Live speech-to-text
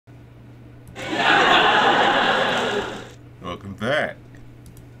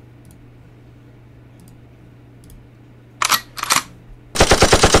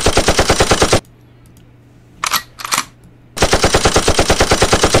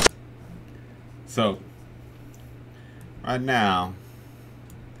So right now,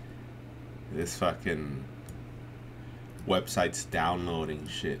 this fucking website's downloading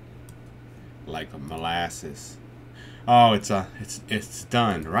shit like a molasses. Oh, it's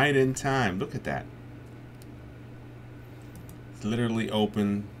done right in time. Look at that. It's literally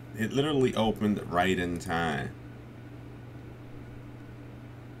open. It literally opened right in time.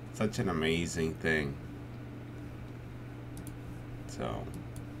 Such an amazing thing. So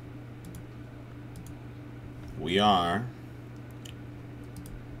we are.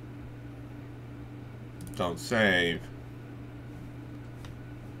 Don't save.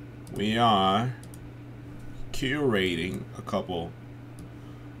 We are curating a couple.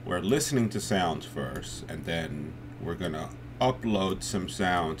 We're listening to sounds first, and then we're gonna upload some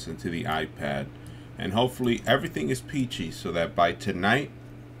sounds into the iPad, and hopefully everything is peachy so that by tonight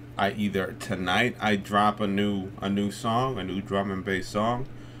I drop a new song, a new drum and bass song,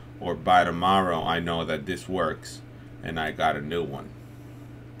 or by tomorrow I know that this works and I got a new one.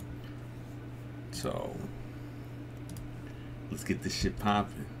 So let's get this shit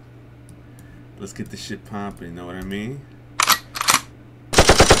popping. Let's get this shit popping, you know what I mean?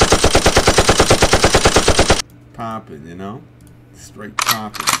 Popping, you know? Straight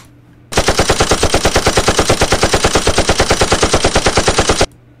popping.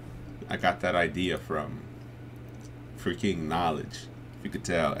 I got that idea from freaking Knowledge. If you could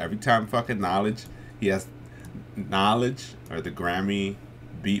tell, every time fucking Knowledge, he has Knowledge, or the Grammy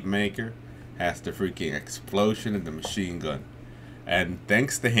beat maker, has the freaking explosion and the machine gun. And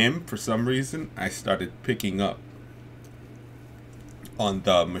thanks to him, for some reason, I started picking up on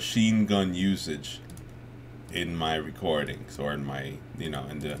the machine gun usage in my recordings, or in my, you know,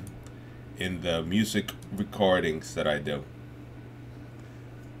 in the music recordings that I do.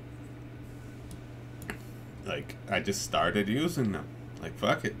 Like, I just started using them. Like,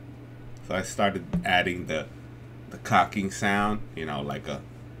 fuck it. So I started adding the cocking sound, you know, like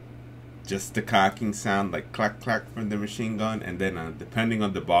just the cocking sound, like clack clack from the machine gun, and then depending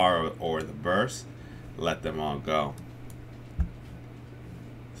on the bar or the burst, let them all go.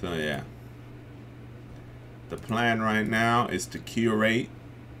 So yeah, the plan right now is to curate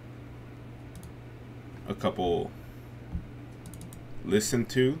a couple, listen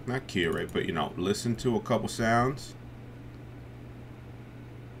to, not curate, but you know, listen to a couple sounds.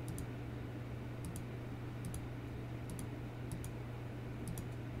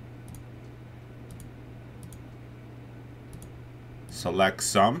 Select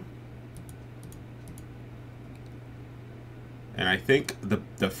some, and I think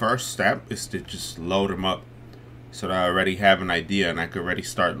the first step is to just load them up so that I already have an idea and I can already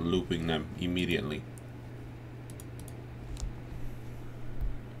start looping them immediately.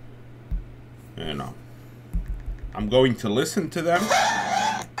 You know, I'm going to listen to them.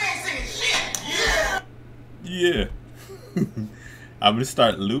 Yeah. I'm gonna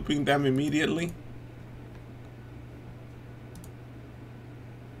start looping them immediately.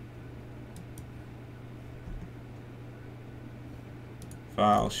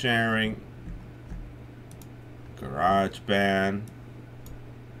 File sharing, GarageBand.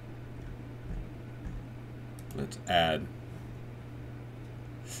 Let's add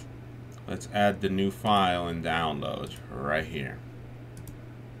the new file and download right here.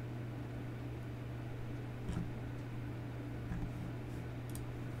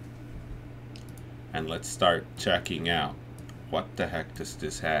 And let's start checking out. What the heck does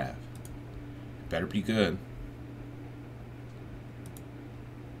this have? Better be good.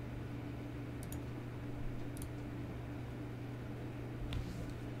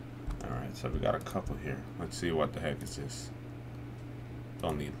 So we got a couple here. Let's see what the heck is this.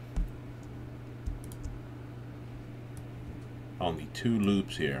 Only 2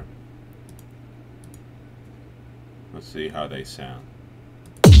 loops here. Let's see how they sound.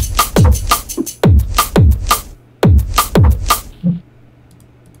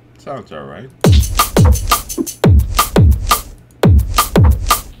 Sounds all right.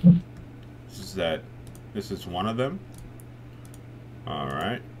 This is one of them. All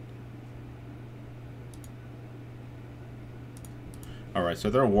right. Alright, so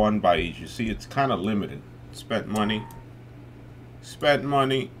they're one by each. You see, it's kind of limited. Spent money,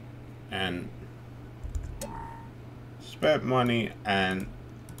 and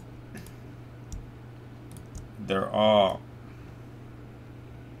they're all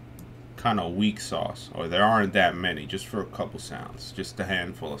kind of weak sauce, or there aren't that many, just for a couple sounds, just a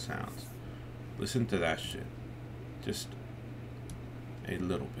handful of sounds. Listen to that shit. Just a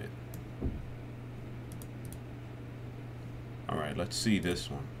little bit. Alright, let's see this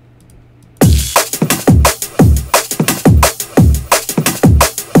one.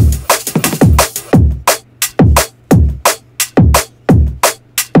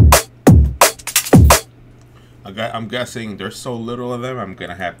 guessing there's so little of them, I'm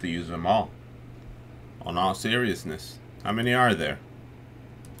gonna have to use them all. On all seriousness. How many are there?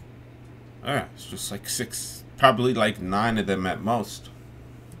 It's just like 6, probably like 9 of them at most.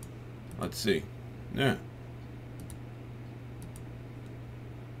 Let's see. Yeah.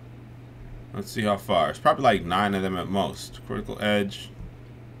 Let's see how far. It's probably like 9 of them at most. Critical edge.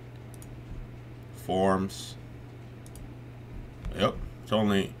 Forms. Yep. It's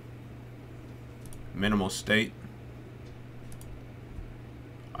only minimal state.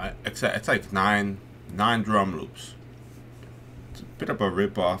 It's like nine drum loops. It's a bit of a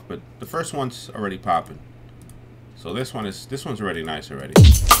rip off, but the first one's already popping. So this one's already nice already.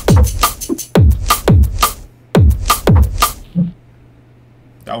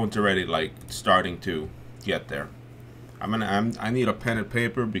 That one's already like starting to get there. I need a pen and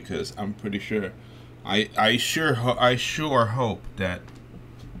paper because I'm pretty sure I sure hope that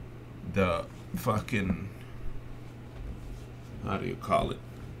the fucking, how do you call it?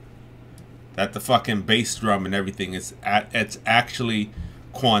 That the fucking bass drum and everything it's actually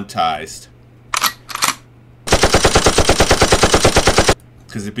quantized.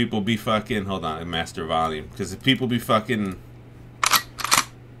 Because if people be fucking, hold on, master volume. Because if people be fucking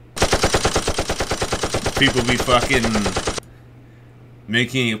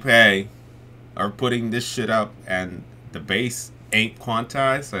making you pay or putting this shit up and the bass ain't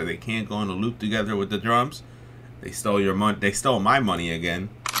quantized, or they can't go in a loop together with the drums, they stole your money. They stole my money again.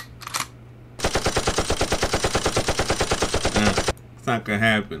 It's not gonna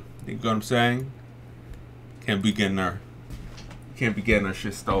happen. You know what I'm saying? Can't be getting our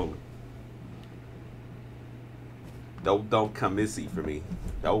shit stolen. Don't come easy for me.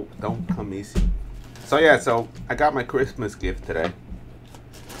 Don't come easy. So yeah, so I got my Christmas gift today.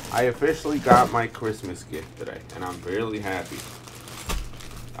 I officially got my Christmas gift today, and I'm really happy.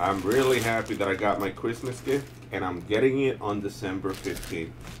 I'm really happy that I got my Christmas gift, and I'm getting it on December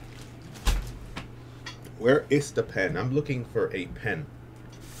 15th. Where is the pen? I'm looking for a pen.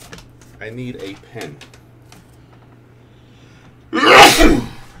 I need a pen.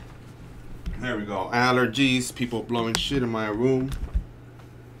 There we go. Allergies, people blowing shit in my room.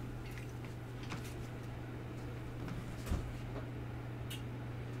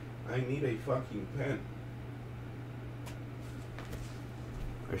 I need a fucking pen.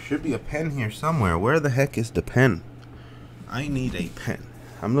 There should be a pen here somewhere. Where the heck is the pen? I need a pen.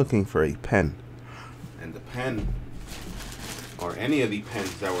 I'm looking for a pen. And the pen, or any of the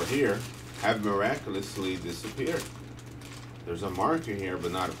pens that were here, have miraculously disappeared. There's a marker here,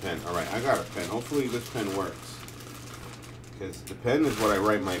 but not a pen. Alright, I got a pen. Hopefully this pen works. Because the pen is what I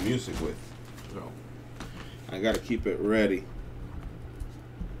write my music with. So, I gotta keep it ready.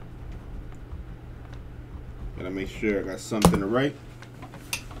 Gotta make sure I got something to write.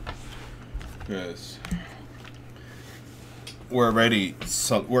 Because we're already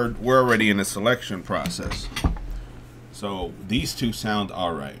in the selection process. So these two sound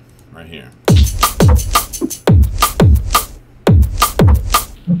alright right here.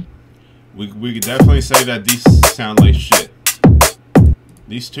 We could definitely say that these sound like shit.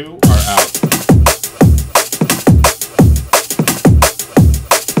 These two are out.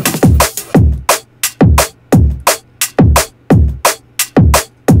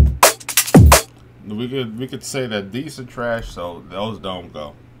 We could say that these are trash, so those don't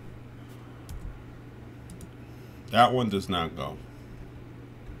go. That one does not go.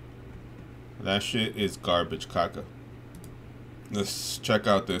 That shit is garbage caca. Let's check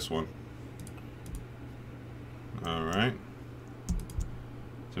out this one. Alright.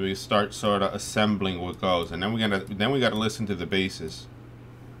 So we start sort of assembling what goes, and then we gotta listen to the basses.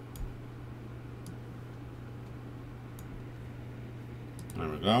 There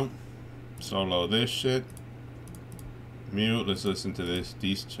we go. Solo this shit. Mute. Let's listen to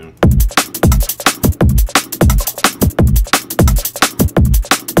these two.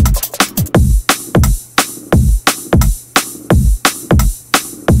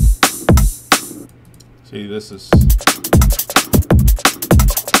 See, this is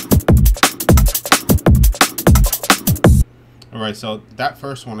alright, so that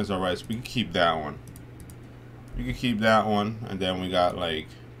first one is alright, so we can keep that one. We can keep that one, and then we got like,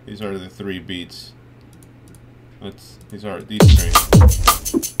 these are the 3 beats. These are these 3.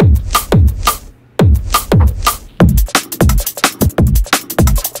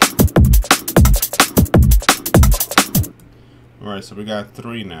 Alright, so we got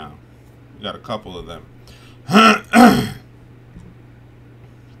 3 now. We got a couple of them.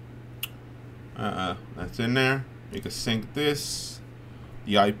 That's in there. You can sync this.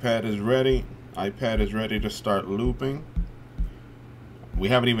 The iPad is ready. iPad is ready to start looping. We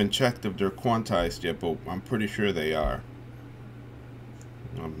haven't even checked if they're quantized yet, but I'm pretty sure they are.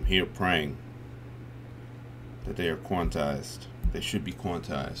 I'm here praying that they are quantized. They should be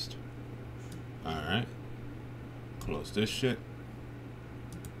quantized. Alright. Close this shit.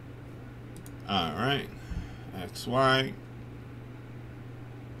 Alright. XY.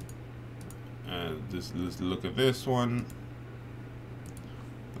 Let's look at this one.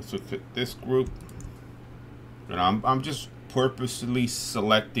 Let's look at this group. And I'm just purposely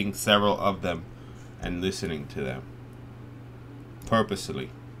selecting several of them and listening to them. Purposely.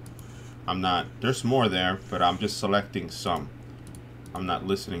 I'm not, there's more there, but I'm just selecting some. I'm not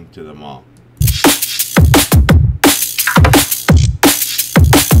listening to them all.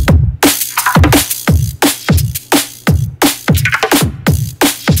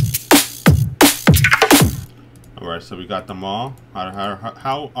 Alright, so we got them all.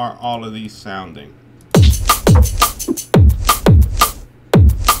 How are all of these sounding?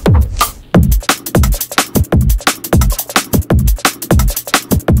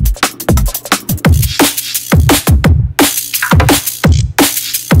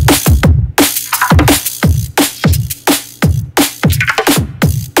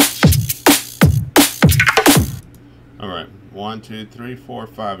 Alright, 1, 2, 3, 4,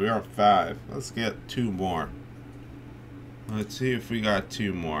 5. We are 5. Let's get 2 more. Let's see if we got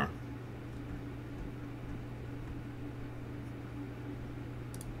 2 more.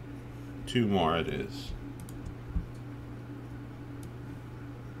 2 more it is.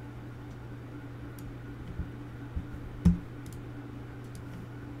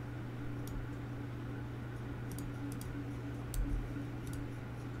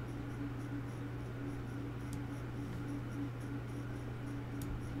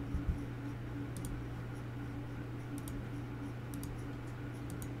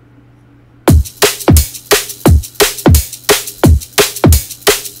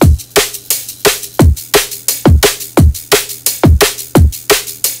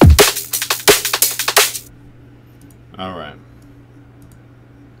 Alright.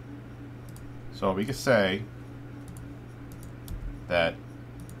 So we could say that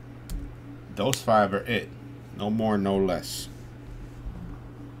those 5 are it. No more, no less.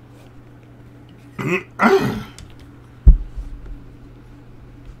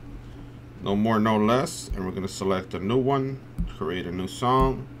 No more, no less. And we're going to select a new one. Create a new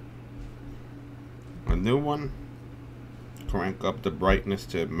song. A new one. Crank up the brightness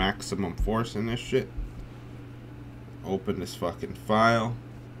to maximum force in this shit. Open this fucking file.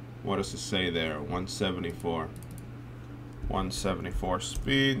 What does it say there? 174. 174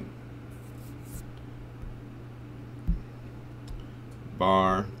 speed.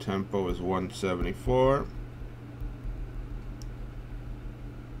 Bar tempo is 174.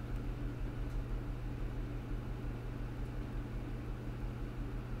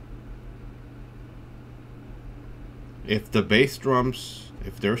 If the bass drums,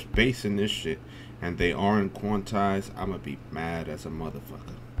 if there's bass in this shit, and they aren't quantized, I'm gonna be mad as a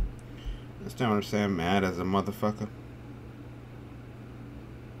motherfucker. Understand what I'm saying? Mad as a motherfucker.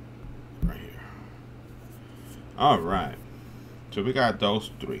 Right here. Alright. So we got those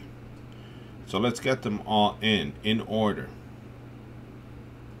 3. So let's get them all in order.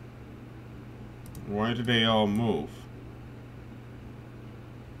 Where do they all move?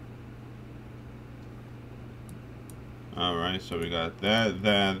 Alright, so we got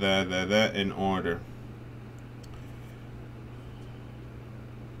that in order.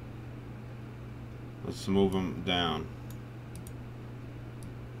 Let's move them down.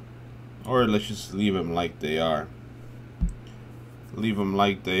 Or let's just leave them like they are. Leave them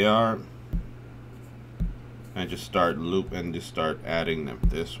like they are. And just start loop and just start adding them.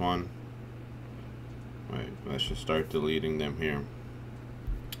 This one. Wait, let's just start deleting them here.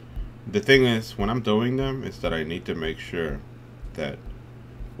 The thing is, when I'm doing them, is that I need to make sure that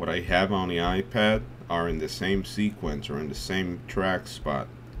what I have on the iPad are in the same sequence or in the same track spot,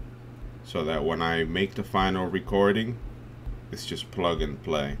 so that when I make the final recording, it's just plug and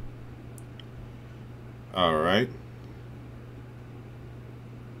play. Alright.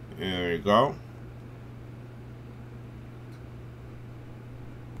 There we go.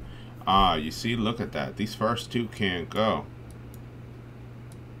 Ah, you see, look at that. These first 2 can't go.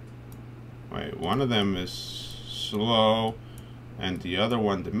 Wait, one of them is slow, and the other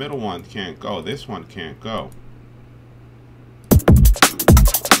one, the middle one, can't go. This one can't go.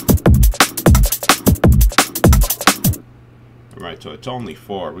 Alright, so it's only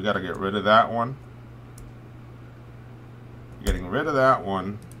 4. We gotta get rid of that one. Getting rid of that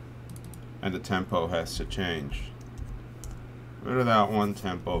one, and the tempo has to change. Rid of that one,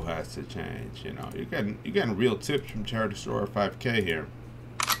 tempo has to change. You know, you're getting real tips from Charity Store 5K here.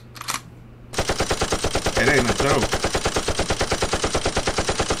 It ain't a joke.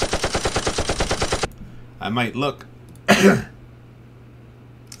 I might look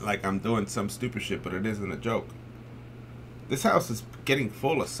like I'm doing some stupid shit, but it isn't a joke. This house is getting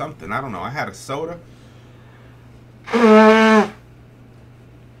full of something. I don't know. I had a soda. I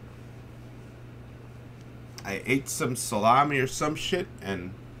ate some salami or some shit,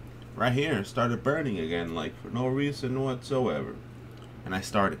 and right here it started burning again, like for no reason whatsoever. And I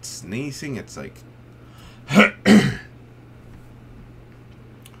started sneezing. It's like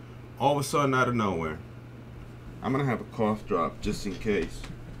all of a sudden out of nowhere. I'm gonna have a cough drop just in case.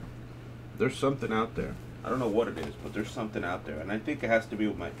 There's something out there. I don't know what it is, but there's something out there. And I think it has to be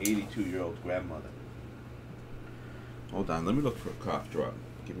with my 82-year-old grandmother. Hold on, let me look for a cough drop.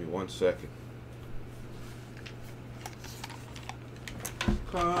 Give me 1 second.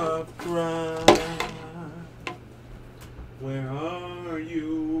 Cough drop, where are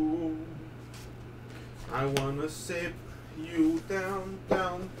you? I wanna sip you down,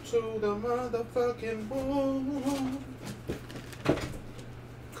 down to the motherfucking bone.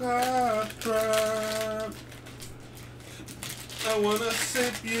 Cough drop, I wanna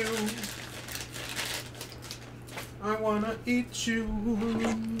sip you, I wanna eat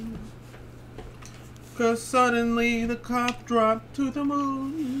you, 'cause suddenly the cough dropped to the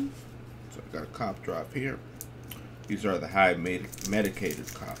moon. So I got a cough drop here. These are the high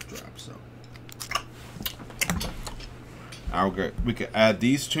medicated cough drops. So we can add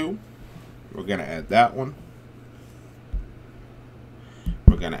these two. We're gonna add that one.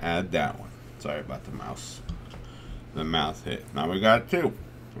 We're gonna add that one. Sorry about the mouse. The mouth hit. Now we got two,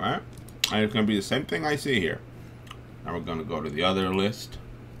 right? And it's gonna be the same thing I see here. Now we're gonna go to the other list.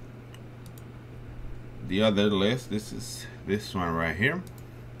 The other list. This is this one right here.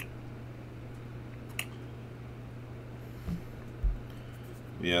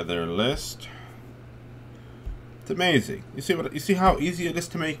 The other list. It's amazing. You see how easy it is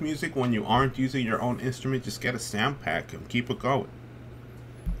to make music when you aren't using your own instrument. Just get a sound pack and keep it going.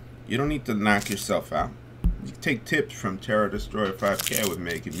 You don't need to knock yourself out. You take tips from Terror Destroyer 5K with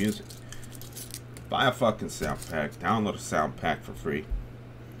making music. Buy a fucking sound pack. Download a sound pack for free.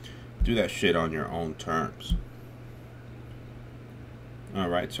 Do that shit on your own terms.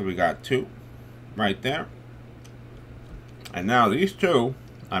 Alright, so we got two right there. And now these two,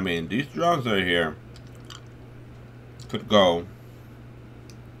 I mean, these drums right here could go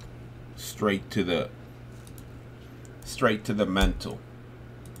straight to the mental.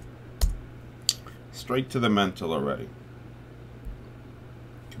 Straight to the mental already.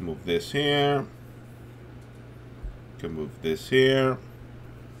 Can move this here. Can move this here.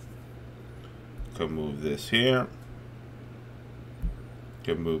 Can move this here.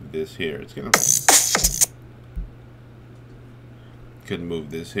 Can move this here. It's gonna. Can move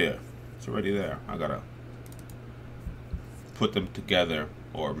this here. It's already there. I gotta put them together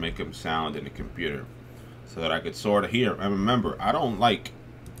or make them sound in the computer so that I could sort of hear. And remember, I don't like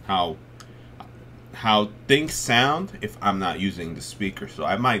how things sound if I'm not using the speaker. So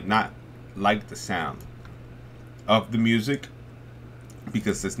I might not like the sound of the music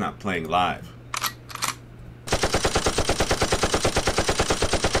because it's not playing live.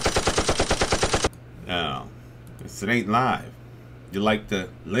 No, it ain't live. You like to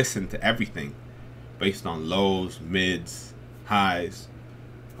listen to everything based on lows, mids, highs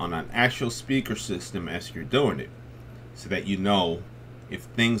on an actual speaker system as you're doing it, so that you know if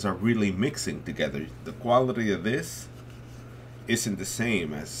things are really mixing together. The quality of this isn't the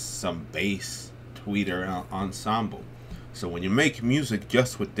same as some bass tweeter ensemble. So when you make music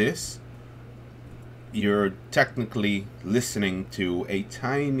just with this, you're technically listening to a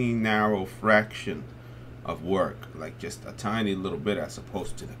tiny narrow fraction of work, like just a tiny little bit as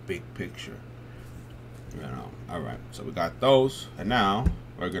opposed to the big picture, you know. All right, so we got those, and now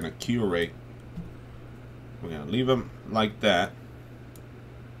we're gonna curate. We're gonna leave them like that.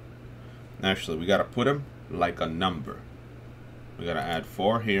 Actually, we gotta put them like a number. We gotta add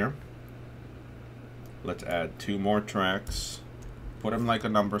 4 here. Let's add 2 more tracks. Put them like a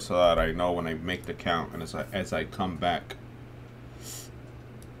number so that I know when I make the count, and as I come back.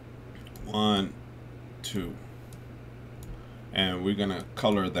 1, 2, and we're gonna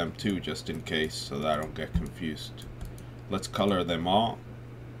color them too, just in case, so that I don't get confused. Let's color them all.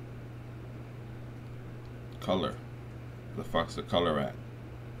 Color. The fuck's the color at?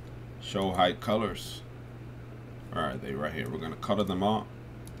 Show high colors. Where are they? Right here. We're gonna color them all.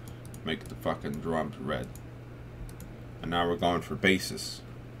 Make the fucking drums red. And now we're going for basses.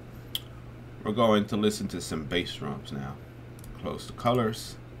 We're going to listen to some bass drums now. Close the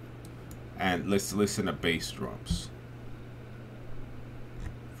colors. And let's listen to bass drums.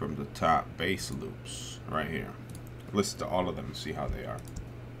 from the top. Bass loops right here. Listen to all of them and see how they are.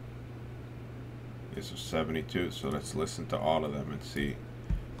 This is 72, so let's listen to all of them and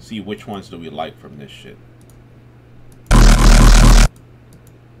see which ones do we like from this shit.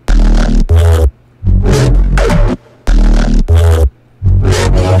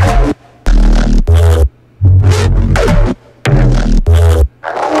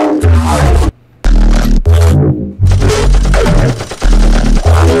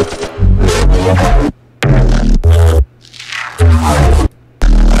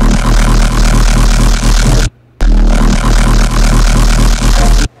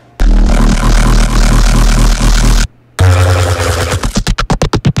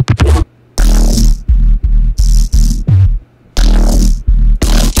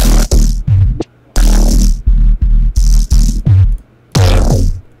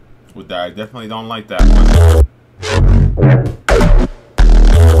 I definitely don't like that one.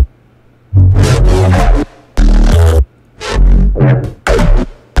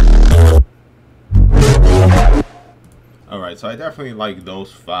 Alright, so I definitely like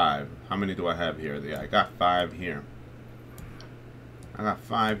those 5. How many do I have here? Yeah, I got 5 here. I got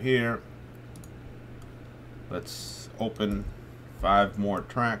 5 here. Let's open 5 more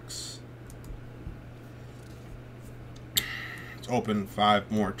tracks. Open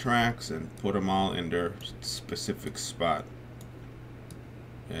 5 more tracks and put them all in their specific spot.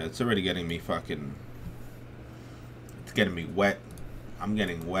 Yeah, it's already getting me fucking... It's getting me wet. I'm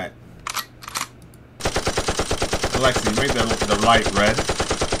getting wet. Alexa, you make the light red.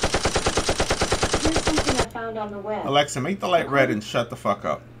 Here's something I found on the web. Alexa, make the light red and shut the fuck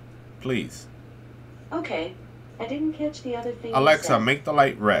up. Please. Okay. I didn't catch the other thing. Alexa, make the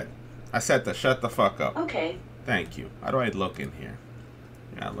light red. I said to shut the fuck up. Okay. Thank you. How do I look in here?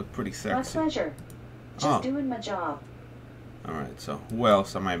 Yeah, I look pretty sexy. My pleasure. Just doing my job. Alright, so who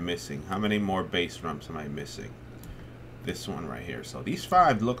else am I missing? How many more bass drums am I missing? This one right here. So these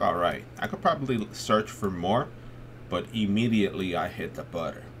 5 look alright. I could probably search for more, but immediately I hit the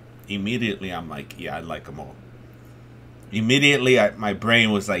butter. Immediately I'm like, yeah, I like them all. Immediately my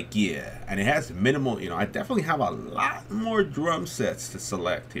brain was like, yeah. And it has minimal, you know, I definitely have a lot more drum sets to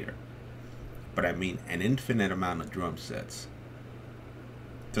select here. But I mean an infinite amount of drum sets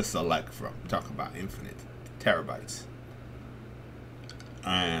to select from. Talk about infinite terabytes.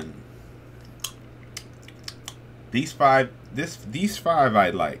 And these 5 I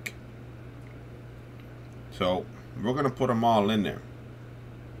like. So we're gonna put them all in there.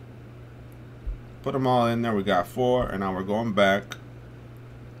 Put them all in there. We got 4, and now we're going back.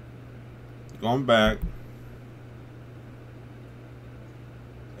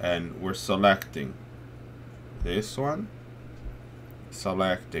 And we're selecting this one,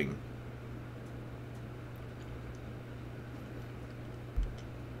 selecting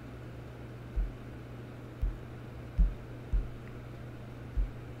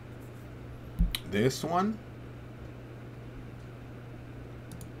this one,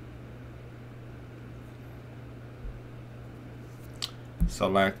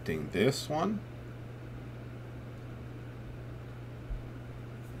 selecting this one,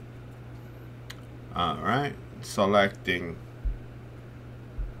 alright, selecting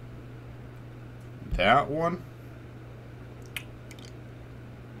that one,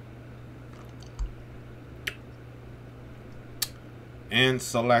 and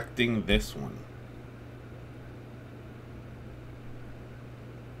selecting this one.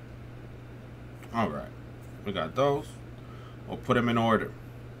 Alright, we got those. We'll put them in order.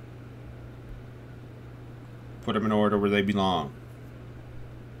 Put them in order where they belong.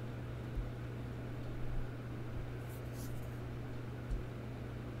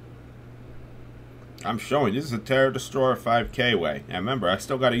 I'm showing this is a Terror Destroyer 5K way. And remember, I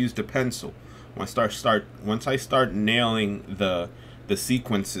still got to use the pencil. Once I start nailing the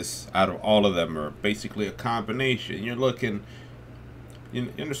sequences out of all of them, or basically a combination, you're looking.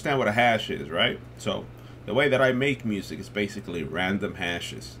 You understand what a hash is, right? So the way that I make music is basically random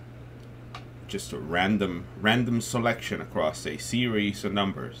hashes. Just a random selection across a series of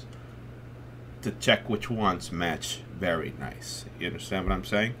numbers to check which ones match very nice. You understand what I'm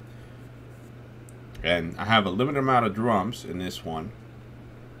saying? And I have a limited amount of drums in this one,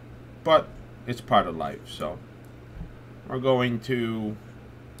 but it's part of life. So we're going to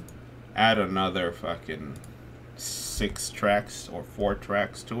add another fucking 6 tracks or 4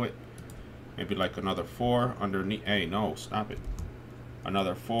 tracks to it. Maybe like another 4 underneath. Hey, no, stop it.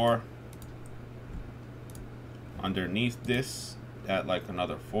 Another 4 underneath this. Add like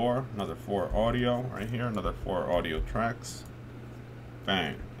another 4 audio right here. Another 4 audio tracks.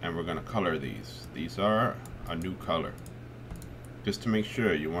 Bang. And we're gonna color these. These are a new color. just to make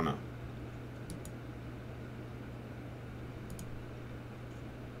sure. You want to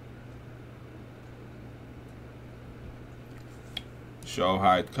show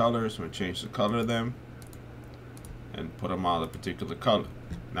hide colors. I'm going to change the color of them and put them all a particular color.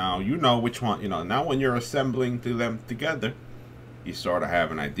 Now you know which one, now when you're assembling them together, you sort of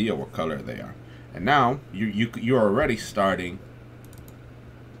have an idea what color they are. And now you're already starting.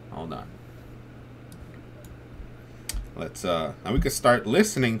 Hold on. Let's now we could start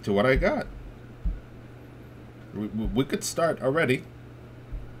listening to what I got. We could start already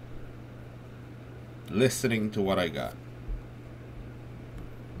listening to what I got.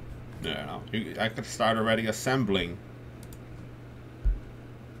 I could start already assembling.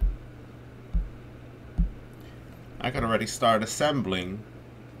 I could already start assembling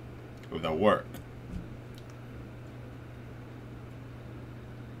the work.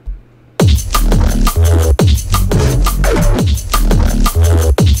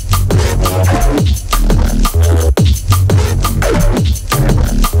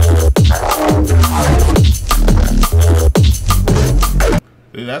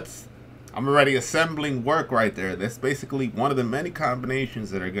 I'm already assembling work right there. That's basically one of the many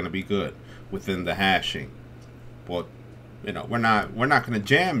combinations that are going to be good within the hashing. But we're not going to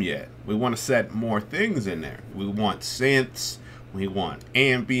jam yet. We want to set more things in there. We want synths, we want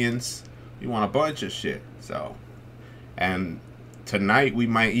ambience, we want a bunch of shit. So, and tonight we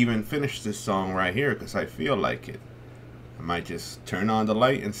might even finish this song right here because I feel like it. I might just turn on the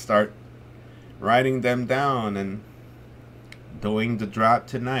light and start writing them down and doing the drop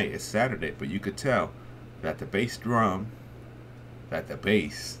tonight. It's Saturday, but you could tell that the bass drum, that the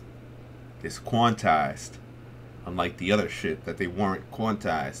bass is quantized, unlike the other shit that they weren't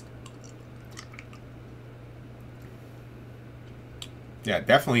quantized. Yeah,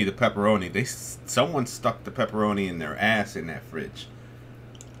 definitely the pepperoni. Someone stuck the pepperoni in their ass in that fridge.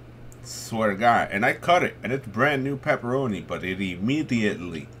 Swear to God. And I cut it, and it's brand new pepperoni, but it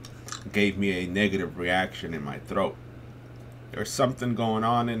immediately gave me a negative reaction in my throat. There's something going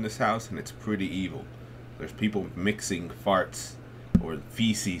on in this house, and it's pretty evil. There's people mixing farts or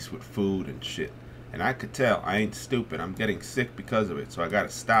feces with food and shit. And I could tell. I ain't stupid. I'm getting sick because of it. So I gotta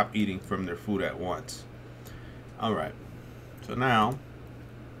stop eating from their food at once. Alright. So now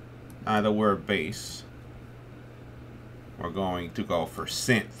that we're bass, we're going to go for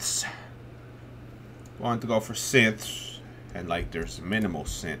synths. We're going to go for synths. And like there's minimal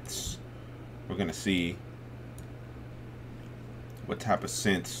synths. We're gonna see what type of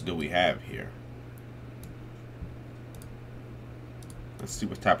synths do we have here. Let's see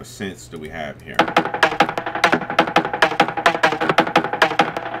what type of synths do we have here.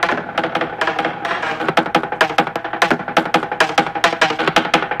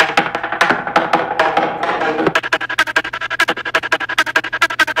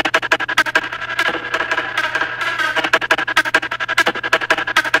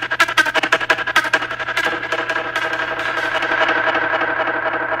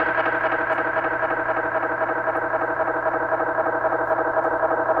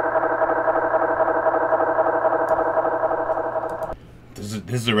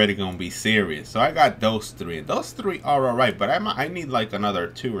 This is already gonna be serious. So I got those three, and those three are alright, but I need like another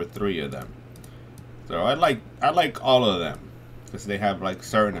 2 or 3 of them. So I like all of them because they have like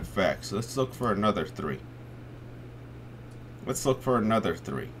certain effects. So let's look for another 3. Let's look for another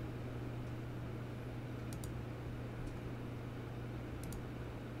 3.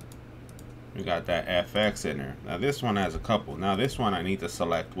 We got that FX in there. Now this one has a couple. Now this one I need to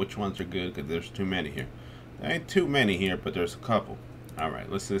select which ones are good because there's too many here. There ain't too many here, but there's a couple.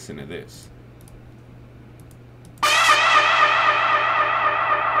 Alright, let's listen to this.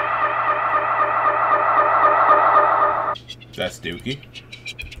 That's Dookie.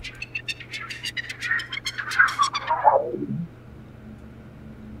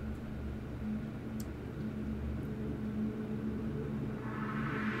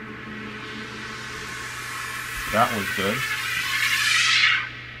 That one's good.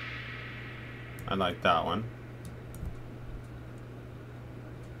 I like that one.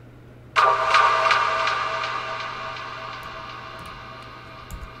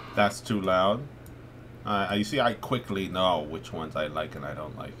 That's too loud. You see, I quickly know which ones I like and I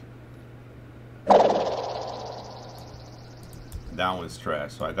don't like. That one's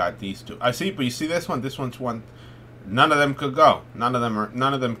trash. So I got these two. I see, but you see this one? This one's one. None of them could go. None of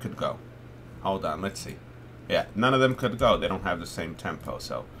them could go. Hold on, let's see. Yeah, none of them could go. They don't have the same tempo,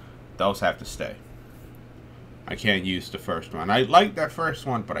 so those have to stay. I can't use the first one. I like that first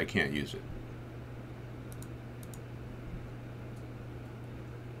one, but I can't use it.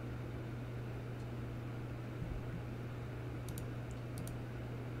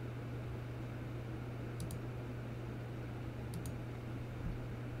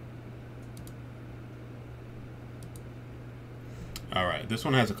 Alright, this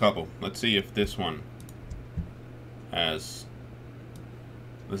one has a couple. Let's see if this one has...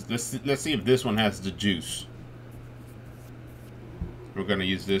 Let's see if this one has the juice. We're gonna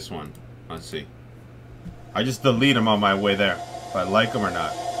use this one. Let's see. I just delete them on my way there, if I like them or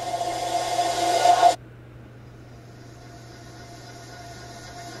not.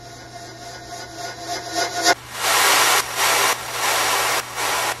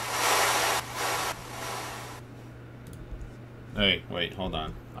 Hey, wait, hold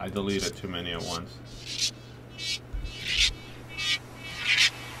on. I deleted too many at once.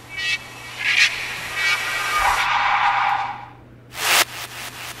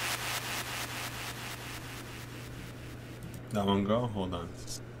 That one go? Hold on.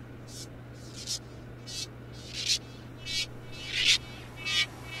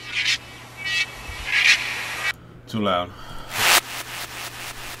 Too loud.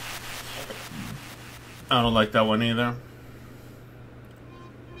 I don't like that one either.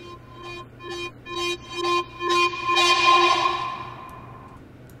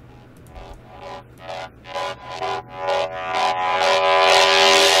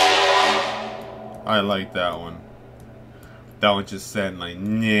 I like that one. That one just said like,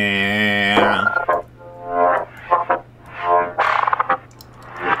 yeah.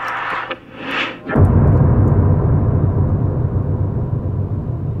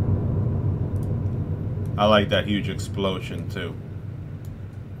 I like that huge explosion too.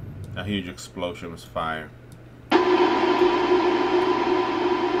 That huge explosion was fire.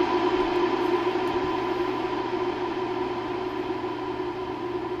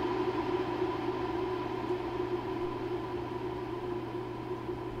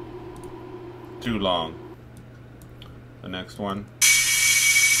 Too long. The next one.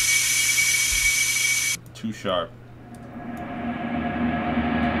 Too sharp.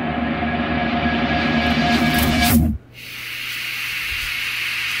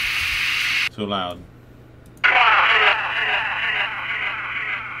 Too loud.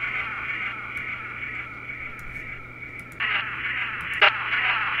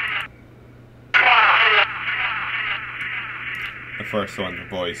 The first one, the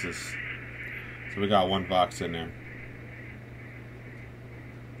voices. So we got one box in there.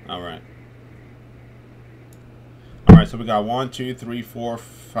 Alright. Alright, so we got 1, 2, 3, 4,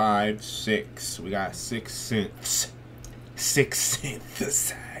 5, 6. We got 6 synths. 6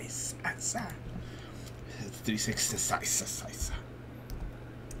 synthesizers. 3 synthesizers.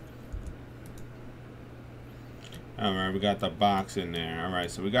 Alright, we got the box in there. Alright,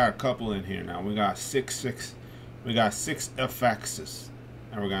 so we got a couple in here now. We got 6 effects.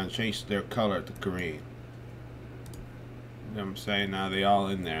 And we're going to change their color to green. You know what I'm saying? Now they all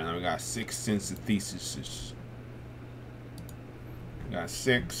in there. And then we got 6 syntheses. We got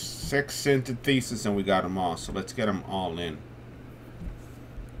six syntheses and we got them all. So let's get them all in.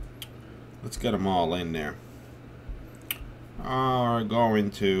 Let's get them all in there. We're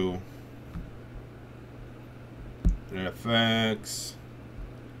going to effects.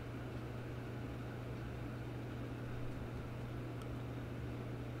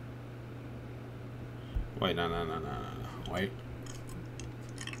 Wait, no. Wait.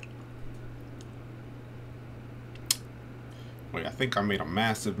 Wait, I think I made a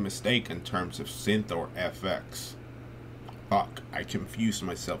massive mistake in terms of synth or FX. Fuck, I confused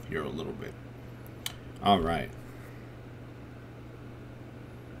myself here a little bit. Alright.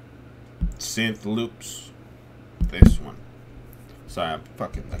 Synth loops. This one. Sorry,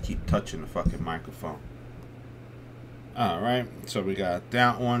 I keep touching the fucking microphone. Alright, so we got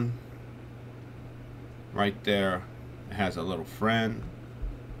that one. Right there, it has a little friend.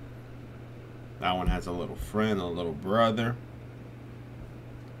 That one has a little friend, a little brother.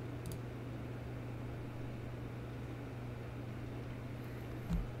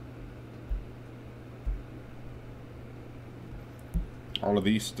 All of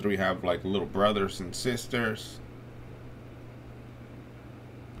these three have like little brothers and sisters.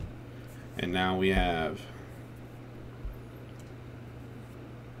 And now we have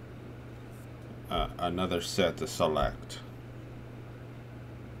another set to select.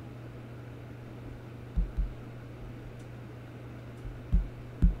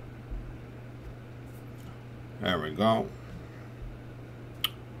 There we go.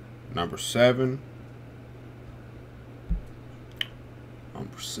 Number 7.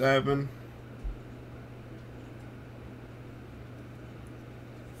 Number 7.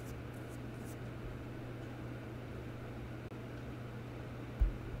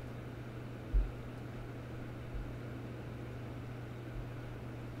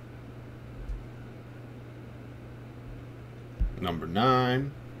 Number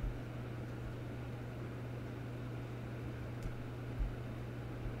 9.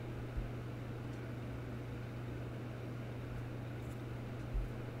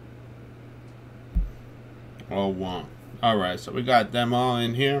 All one. Alright, so we got them all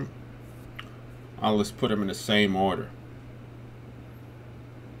in here. I'll just put them in the same order.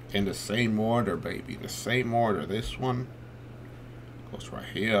 In the same order, baby. In the same order. This one goes right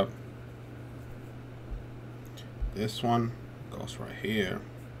here. This one goes right here.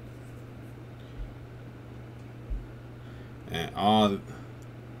 And all...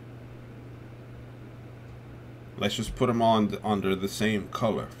 Let's just put them all under the same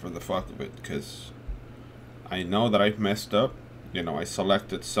color for the fuck of it, because I know that I've messed up. You know, I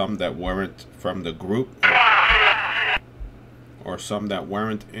selected some that weren't from the group, or some that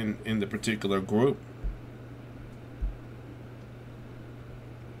weren't in the particular group.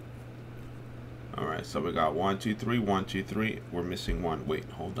 Alright, so we got 1, 2, 3, 1, 2, 3. We're missing one. Wait,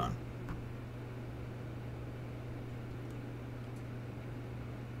 hold on.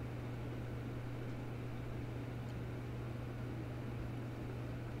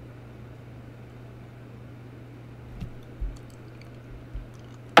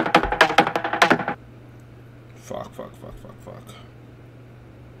 Fuck.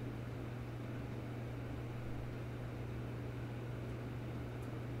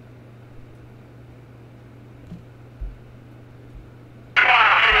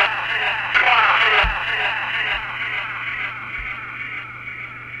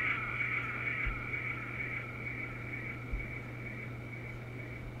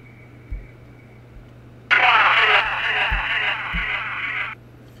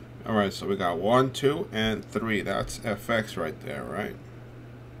 Alright, so we got 1, 2, and 3. That's FX right there, right?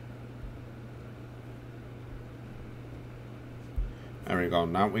 There we go.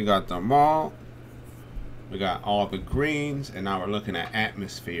 Now we got them all. We got all the greens, and now we're looking at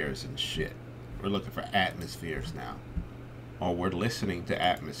atmospheres and shit. We're looking for atmospheres now. Or we're listening to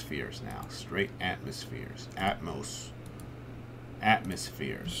atmospheres now. Straight atmospheres.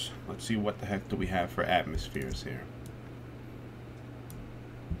 Atmospheres. Let's see what the heck do we have for atmospheres here.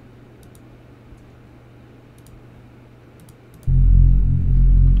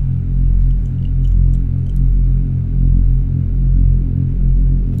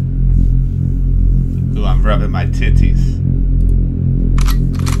 I'm rubbing my titties.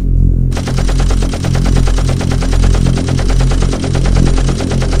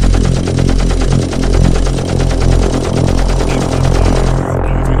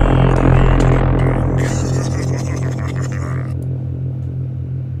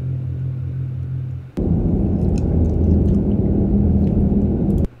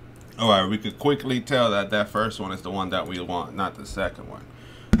 Alright, we could quickly tell that that first one is the one that we want, not the second one.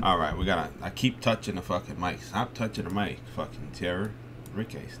 Alright, we gotta... I keep touching the fucking mic. Stop touching the mic, fucking terror.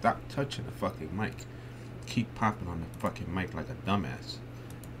 Ricky, stop touching the fucking mic. Keep popping on the fucking mic like a dumbass.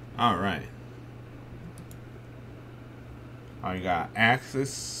 Alright. I got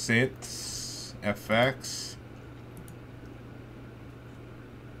Axis, Synths, FX.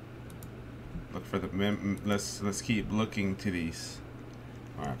 Look for the... Let's keep looking to these.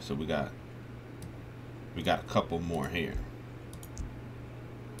 Alright, so we got a couple more here.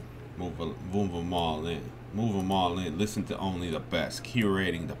 Move them all in. Move them all in. Listen to only the best.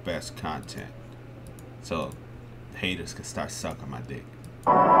 Curating the best content. So haters can start sucking my dick.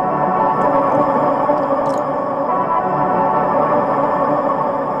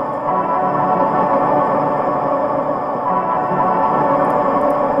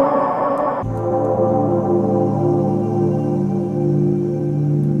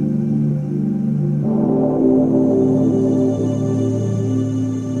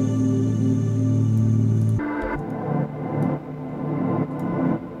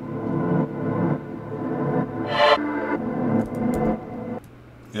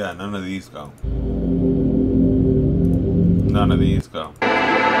 Yeah, none of these go. None of these go.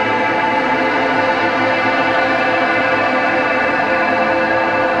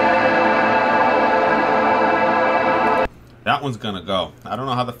 That one's gonna go. I don't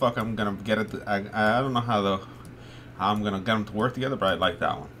know how the fuck I'm gonna get it. I don't know how I'm gonna get them to work together, but I like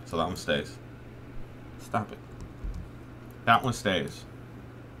that one. So that one stays. Stop it. That one stays.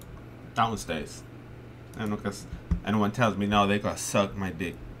 That one stays. And because anyone tells me no, they gonna suck my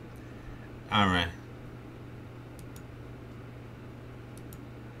dick. Alright.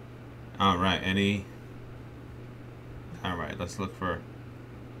 Alright, Alright, let's look for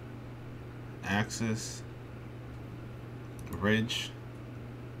Axis, Bridge.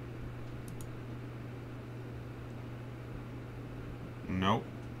 Nope.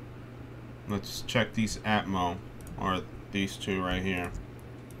 Let's check these Atmo, or these two right here.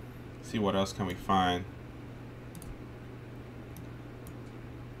 See what else can we find.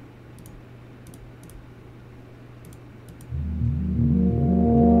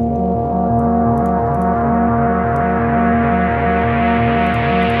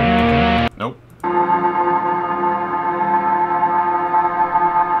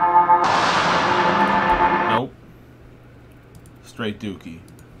 straight dookie.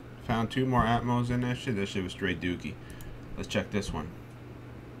 Found 2 more Atmos in that shit. That shit was straight dookie. Let's check this one.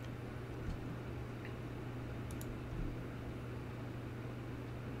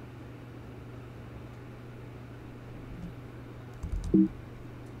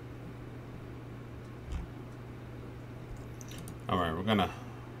 Alright, we're gonna...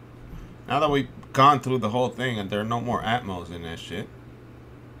 Now that we've gone through the whole thing and there are no more Atmos in that shit.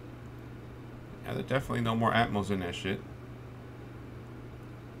 Yeah, there are definitely no more Atmos in that shit.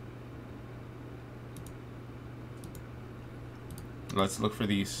 Let's look for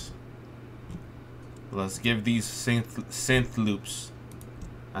these. Let's give these synth loops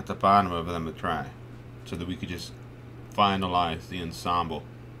at the bottom of them a try, so that we could just finalize the ensemble.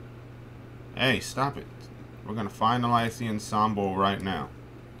 Hey, stop it. We're gonna finalize the ensemble right now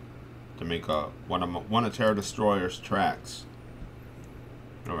to make one of Terror Destroyer's tracks.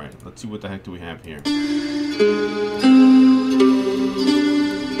 Alright, let's see what the heck do we have here.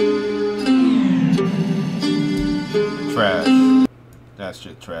 Trash. That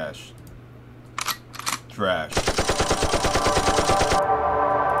shit trash. Trash.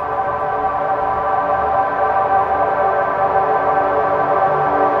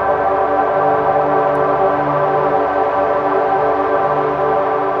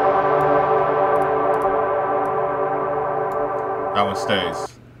 That one stays.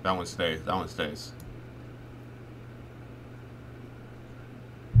 That one stays. That one stays.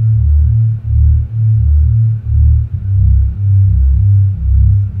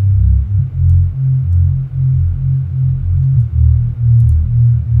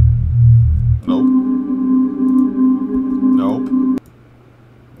 Nope. Nope.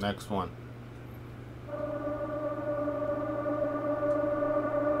 Next one.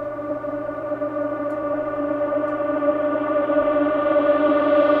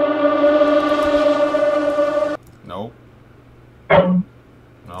 Nope.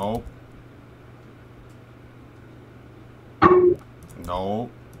 Nope.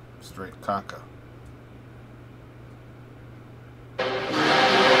 Nope. Straight caca.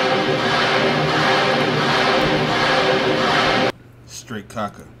 Straight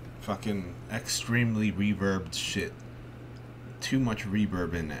caca. Fucking extremely reverbed shit. Too much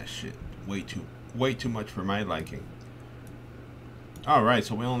reverb in that shit. Way too much for my liking. Alright,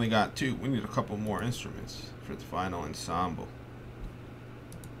 so we only got 2. We need a couple more instruments for the final ensemble.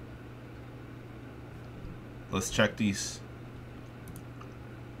 Let's check these.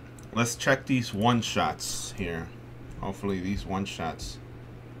 Let's check these one-shots here. Hopefully these one-shots.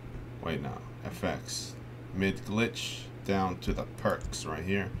 Wait, no. FX. Mid-glitch down to the perks right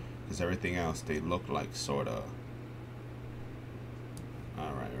here. Because everything else, they look like sort of...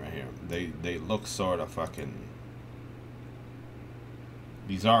 Alright, right here. They look sort of fucking...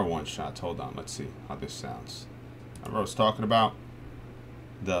 These are one-shots. Hold on. Let's see how this sounds. Remember I was talking about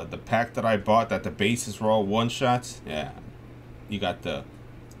the pack that I bought that the basses were all one-shots? Yeah. You got the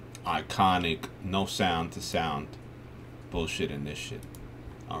iconic no sound to sound bullshit in this shit.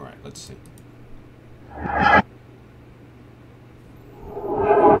 Alright, let's see.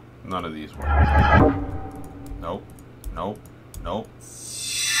 None of these work. Nope. Nope. Nope.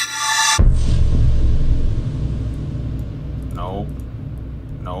 Nope.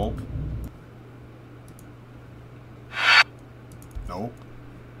 Nope. Nope.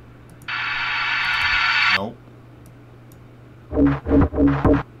 Nope.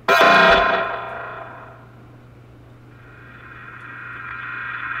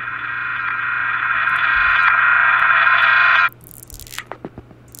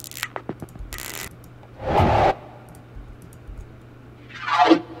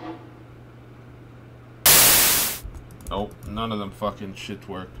 Nope, none of them fucking shit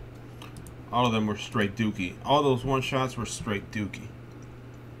worked. All of them were straight dookie. All those one-shots were straight dookie.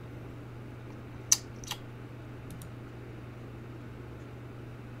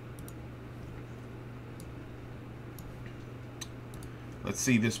 Let's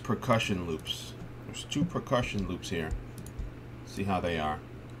see this percussion loops. There's 2 percussion loops here. See how they are.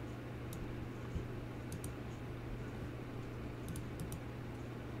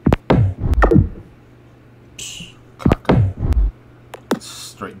 Caca.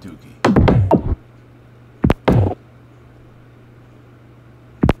 Straight dookie.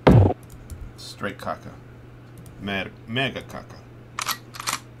 Straight caca. Mega caca.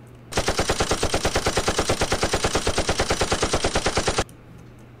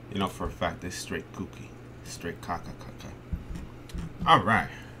 You know for a fact it's straight kooky. Straight caca caca. Alright,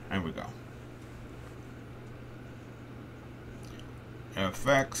 there we go.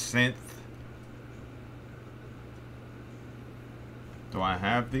 Effects, synth. Do I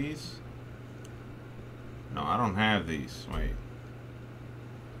have these? No, I don't have these. Wait.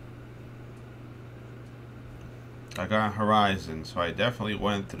 I got Horizon, so I definitely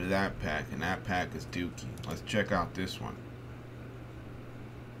went through that pack, and that pack is dookie. Let's check out this one.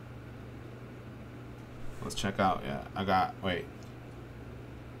 Let's check out, yeah, I got, wait.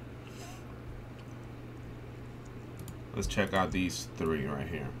 Let's check out these three right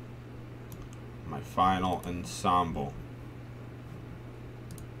here. My final ensemble.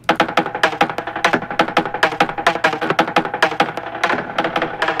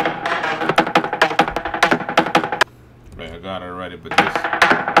 Right, I got it already, but this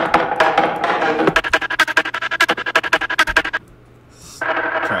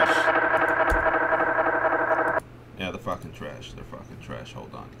trash. Yeah, they're fucking trash. They're fucking trash.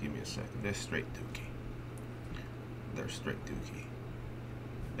 Hold on, give me a second. They're straight dookie. They're straight dookie.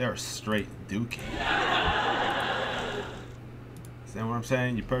 They're straight dookie. Is that what I'm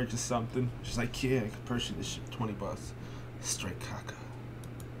saying? You purchase something, she's like, yeah, I could purchase this shit for $20. Straight caca.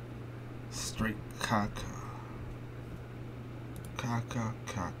 Straight caca. Caca,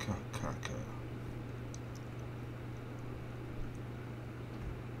 caca, caca.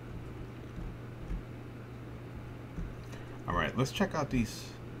 Alright, let's check out these.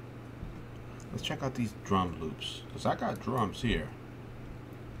 Let's check out these drum loops. Because I got drums here.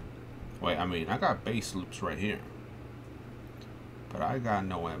 Wait, I mean, I got bass loops right here. But I got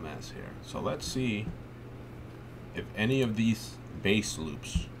no MS here. So let's see if any of these bass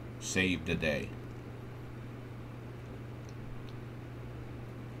loops save the day.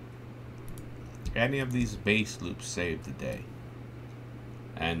 Any of these bass loops save the day.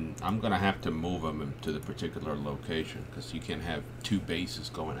 And I'm going to have to move them to the particular location, because you can't have two basses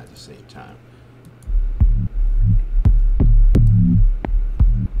going at the same time.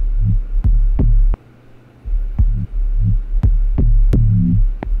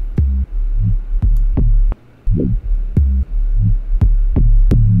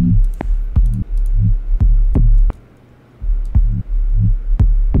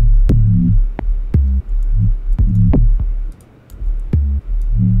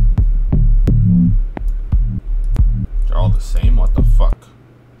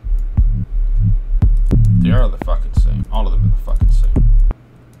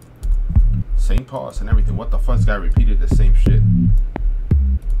 And everything. What the fuck's got repeated the same shit?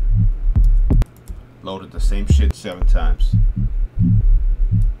 Loaded the same shit 7 times.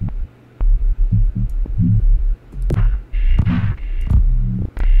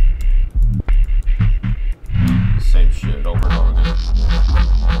 Same shit over and over again.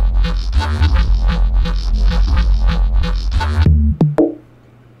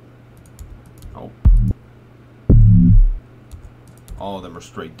 Oh. All of them are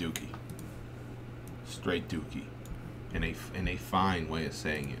straight dookie. Straight dookie, in a fine way of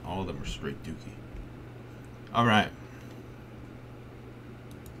saying it. All of them are straight dookie. All right,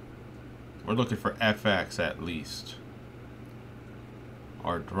 we're looking for FX at least,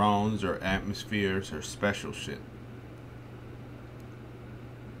 or drones, or atmospheres, or special shit.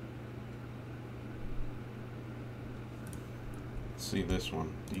 Let's see this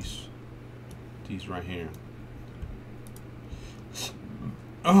one. These right here.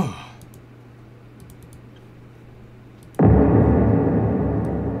 Oh.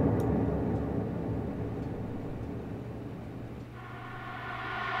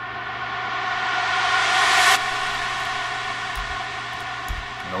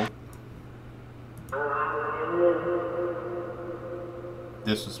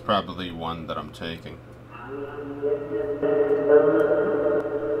 This is probably one that I'm taking.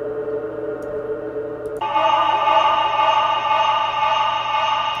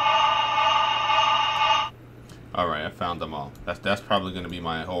 Alright, I found them all. That's probably gonna be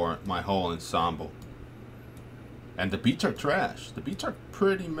my whole ensemble. And the beats are trash. The beats are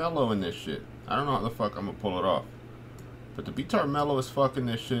pretty mellow in this shit. I don't know how the fuck I'm gonna pull it off. But the beats are mellow as fuck in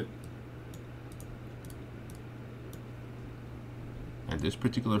this shit. And this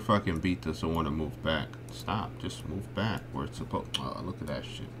particular fucking beat doesn't want to move back. Stop. Just move back where it's supposed. Oh, look at that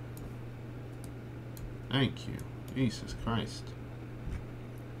shit. Thank you. Jesus Christ.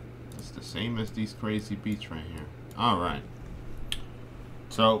 It's the same as these crazy beats right here. Alright.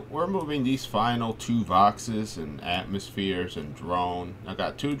 So, we're moving these final 2 Voxes and atmospheres and drone. I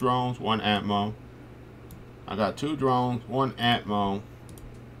got 2 drones, 1 Atmo. I got 2 drones, 1 Atmo.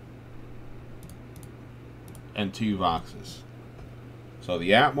 And 2 Voxes. So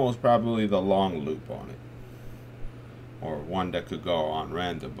the Atmo is probably the long loop on it, or one that could go on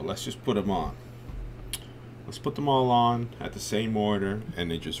random, but let's just put them on. Let's put them all on at the same order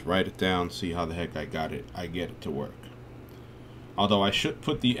and then just write it down, see how the heck I get it to work. Although I should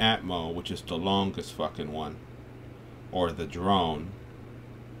put the Atmo, which is the longest fucking one, or the drone,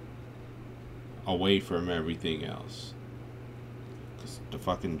 away from everything else. Because the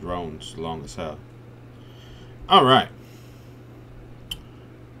fucking drone's long as hell. Alright.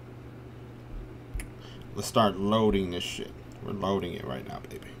 Let's start loading this shit. We're loading it right now,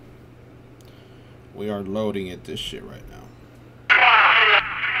 baby. We are loading it this shit right now.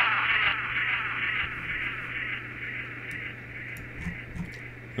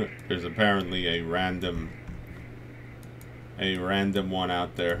 There's apparently a random one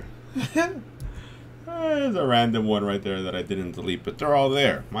out there. There's a random one right there that I didn't delete, but they're all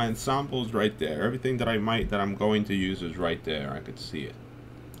there. My ensemble's right there. Everything that I'm going to use is right there. I could see it.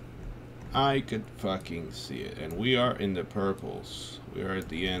 I could fucking see it. And we are in the purples. We are at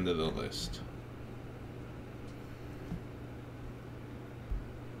the end of the list.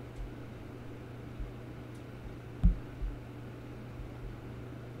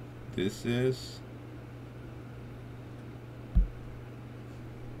 This is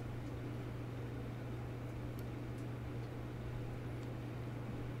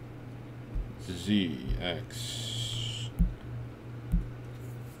ZX.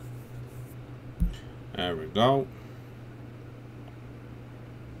 There we go.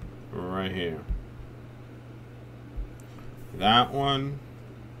 Right here. That one.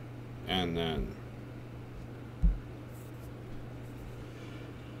 And then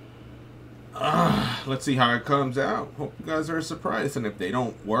let's see how it comes out. Hope you guys are surprised. And if they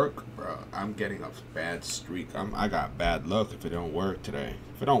don't work, bro, I'm getting a bad streak. I got bad luck if it don't work today.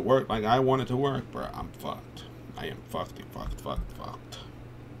 If it don't work like I want it to work, bro, I'm fucked. I am fucked.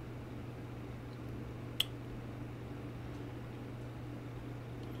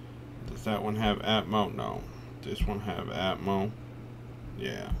 Does that one have Atmo? No. This one have Atmo?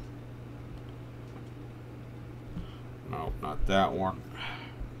 Yeah. No, not that one.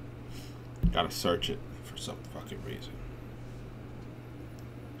 Gotta search it for some fucking reason.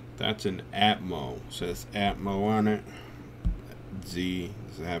 That's an Atmo. Says Atmo on it. Z.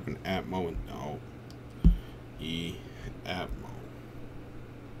 Does it have an Atmo? No. E. Atmo.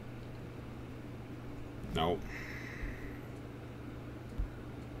 Nope.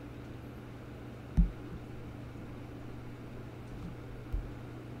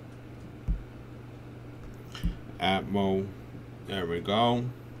 Atmo. There we go.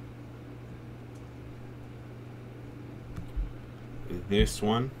 This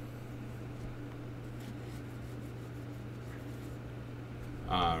one.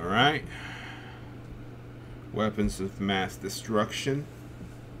 All right. Weapons of mass destruction.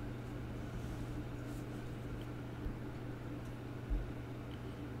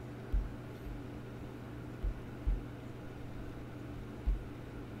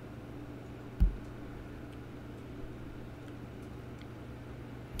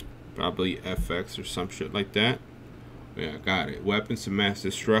 Probably FX or some shit like that. Yeah, got it. Weapons of mass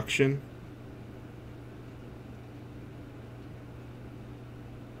destruction.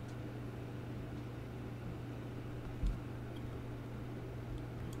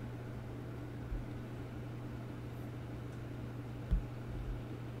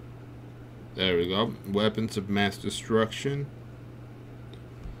 There we go. Weapons of mass destruction.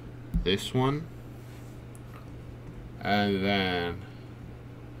 This one. And then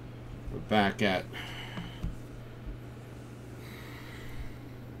we're back at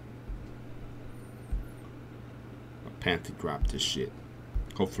Panty drop this shit.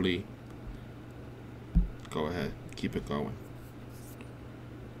 Hopefully, go ahead, keep it going.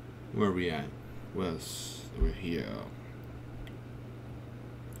 Where are we at? Well, we're here.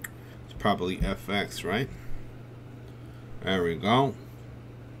 It's probably FX, right? There we go.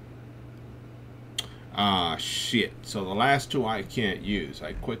 Ah, shit. So the last two I can't use.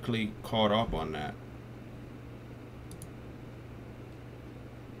 I quickly caught up on that.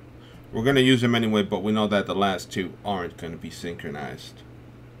 We're going to use them anyway, but we know that the last two aren't going to be synchronized.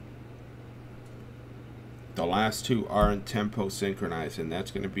 The last two aren't tempo synchronized, and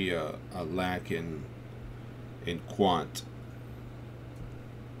that's going to be a lack in quant.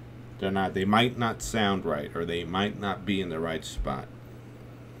 They're not. They might not sound right, or they might not be in the right spot.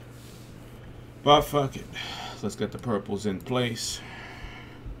 But fuck it. Let's get the purples in place.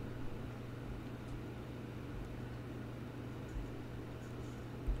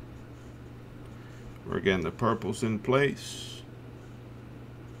 We're getting the purples in place.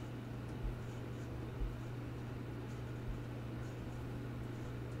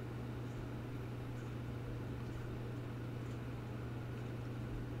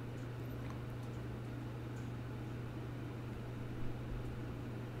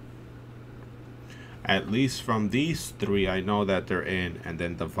 At least from these three, I know that they're in, and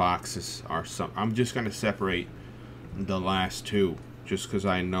then the Voxes are some. I'm just going to separate the last two, just because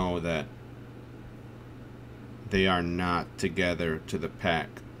I know that they are not together to the pack.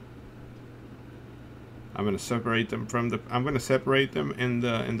 I'm gonna separate them from the. I'm gonna separate them in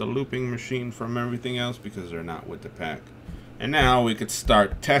the looping machine from everything else because they're not with the pack. And now we could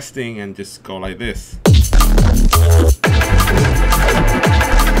start testing and just go like this.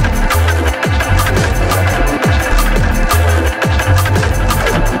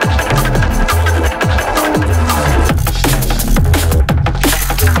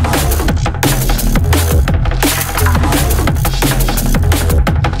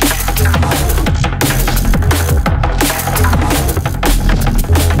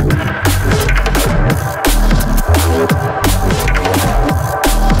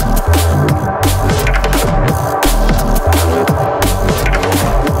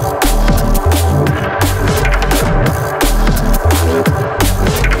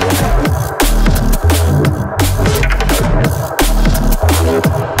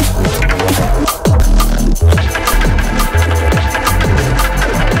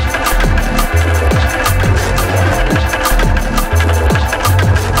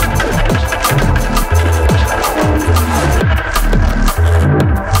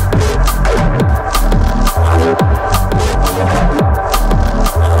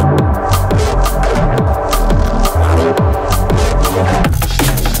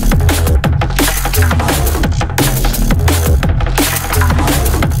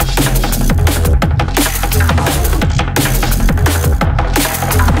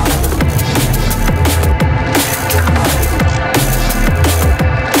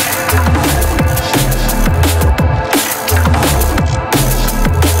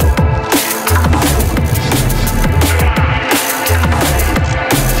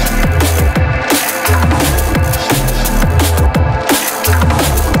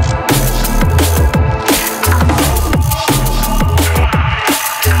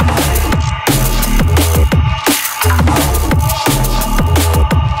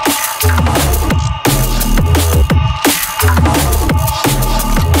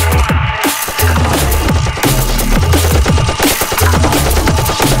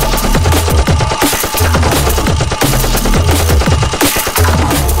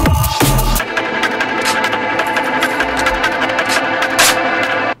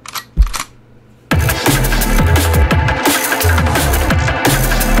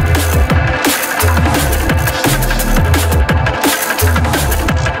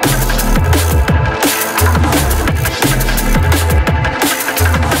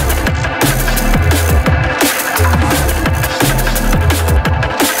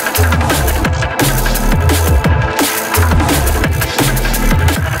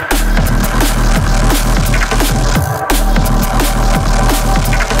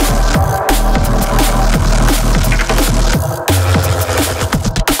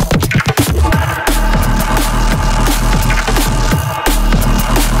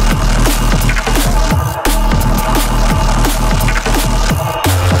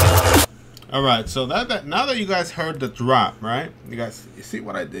 Alright, so now that you guys heard the drop, right? You see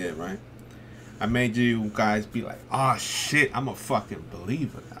what I did, right? I made you guys be like, oh shit, I'm a fucking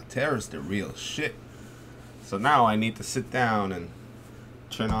believer now. Terror's the real shit. So now I need to sit down and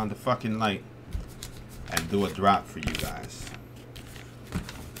turn on the fucking light and do a drop for you guys.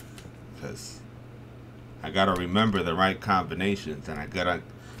 Because I gotta remember the right combinations, and I gotta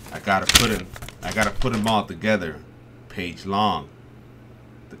put them all together page long.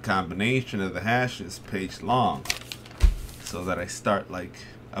 The combination of the hashes page long, so that I start like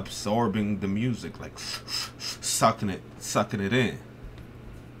absorbing the music, like sucking it in.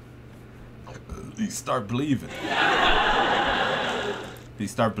 You start believing. You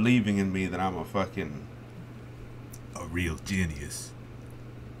start believing in me that I'm a real genius.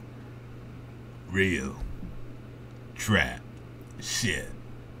 Real trap shit.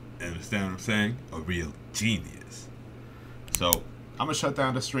 Understand what I'm saying? A real genius. So I'm gonna shut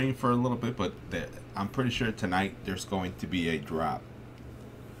down the stream for a little bit, but I'm pretty sure tonight there's going to be a drop.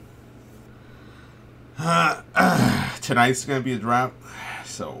 Tonight's gonna be a drop,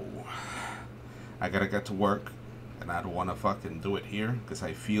 so I gotta get to work, and I don't want to fucking do it here because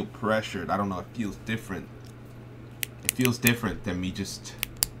I feel pressured. I don't know. It feels different. It feels different than me just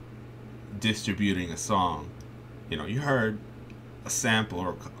distributing a song. You know, you heard a sample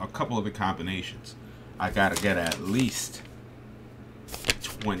or a couple of the combinations. I gotta get at least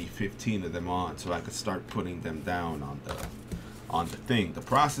 20, 15 of them on so I could start putting them down on the thing. The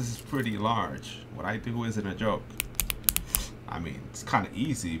process is pretty large. What I do isn't a joke. I mean, it's kind of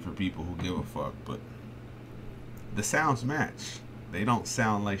easy for people who give a fuck, but the sounds match. They don't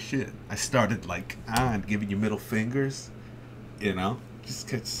sound like shit. I started like giving you middle fingers, you know, just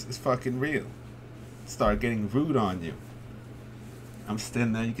 'cause it's fucking real. start getting rude on you. I'm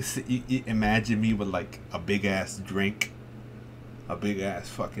standing there. You can see. You imagine me with like a big ass drink, a big ass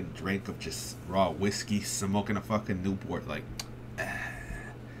fucking drink of just raw whiskey, smoking a fucking Newport, like,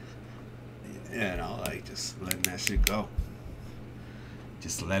 you know, like just letting that shit go,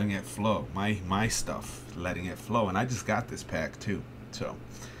 just letting it flow. My stuff, letting it flow. And I just got this pack too, so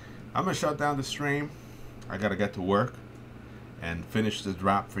I'm gonna shut down the stream. I gotta get to work and finish the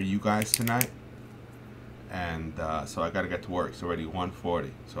drop for you guys tonight. And so I gotta get to work. It's already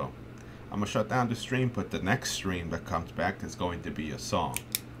 1:40. So I'm gonna shut down the stream, but the next stream that comes back is going to be a song.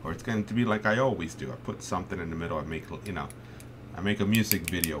 Or it's going to be like I always do. I put something in the middle. I make, you know, I make a music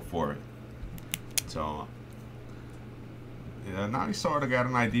video for it. So yeah, now you sort of got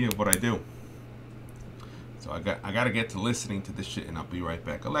an idea of what I do. So I gotta get to listening to this shit, and I'll be right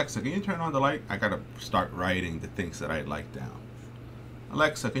back. Alexa, can you turn on the light? I gotta start writing the things that I like down.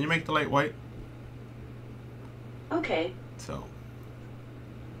 Alexa, can you make the light white? Okay. So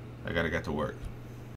I gotta get to work.